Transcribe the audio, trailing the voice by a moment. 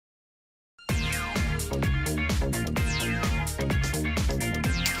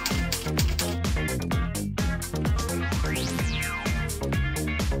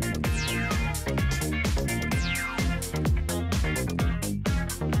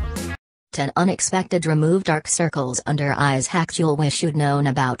10 Unexpected Remove Dark Circles Under Eyes Hack You'll wish you'd known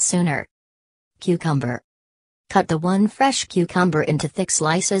about sooner. Cucumber. Cut the one fresh cucumber into thick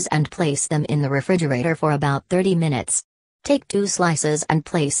slices and place them in the refrigerator for about 30 minutes. Take 2 slices and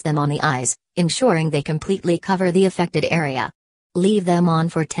place them on the eyes, ensuring they completely cover the affected area. Leave them on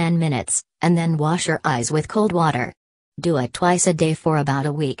for 10 minutes, and then wash your eyes with cold water. Do it twice a day for about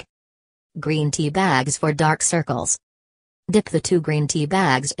a week. Green tea bags for dark circles. Dip the 2 green tea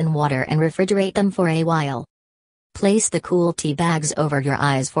bags in water and refrigerate them for a while. Place the cool tea bags over your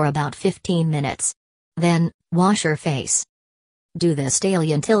eyes for about 15 minutes. Then, wash your face. Do this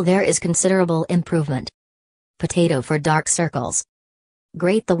daily until there is considerable improvement. Potato for dark circles.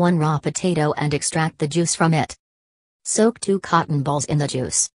 Grate the 1 raw potato and extract the juice from it. Soak 2 cotton balls in the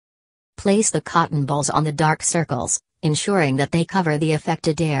juice. Place the cotton balls on the dark circles, ensuring that they cover the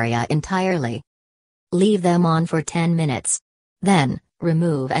affected area entirely. Leave them on for 10 minutes. Then,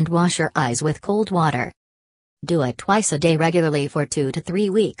 remove and wash your eyes with cold water. Do it twice a day regularly for 2 to 3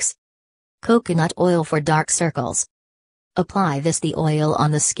 weeks. Coconut oil for dark circles. Apply the oil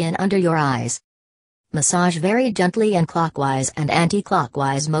on the skin under your eyes. Massage very gently in clockwise and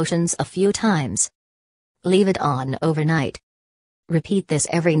anti-clockwise motions a few times. Leave it on overnight. Repeat this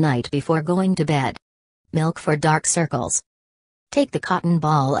every night before going to bed. Milk for dark circles. Take the cotton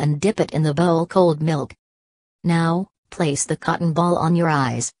ball and dip it in the bowl cold milk. Now, place the cotton ball on your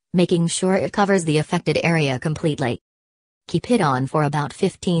eyes, making sure it covers the affected area completely. Keep it on for about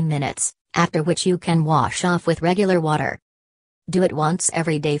 15 minutes, after which you can wash off with regular water. Do it once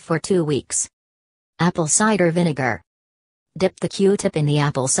every day for 2 weeks. Apple cider vinegar. Dip the Q-tip in the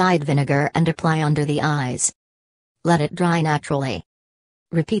apple cider vinegar and apply under the eyes. Let it dry naturally.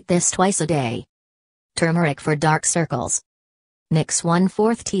 Repeat this twice a day. Turmeric for dark circles. Mix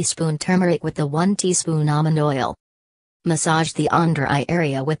 1/4 teaspoon turmeric with the 1 teaspoon almond oil. Massage the under eye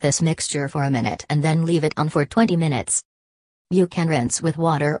area with this mixture for a minute and then leave it on for 20 minutes. You can rinse with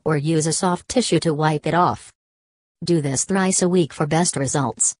water or use a soft tissue to wipe it off. Do this thrice a week for best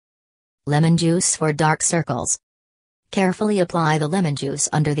results. Lemon juice for dark circles. Carefully apply the lemon juice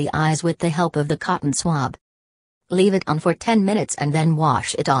under the eyes with the help of the cotton swab. Leave it on for 10 minutes and then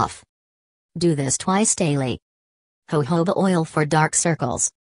wash it off. Do this twice daily. Jojoba oil for dark circles.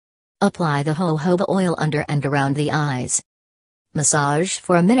 Apply the jojoba oil under and around the eyes. Massage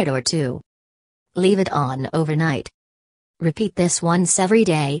for a minute or 2. Leave it on overnight. Repeat this once every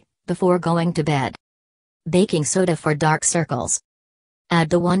day, before going to bed. Baking soda for dark circles. Add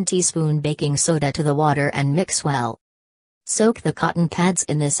the 1 teaspoon baking soda to the water and mix well. Soak the cotton pads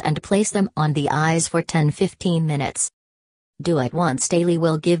in this and place them on the eyes for 10-15 minutes. Do it once daily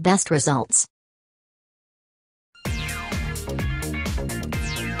will give best results.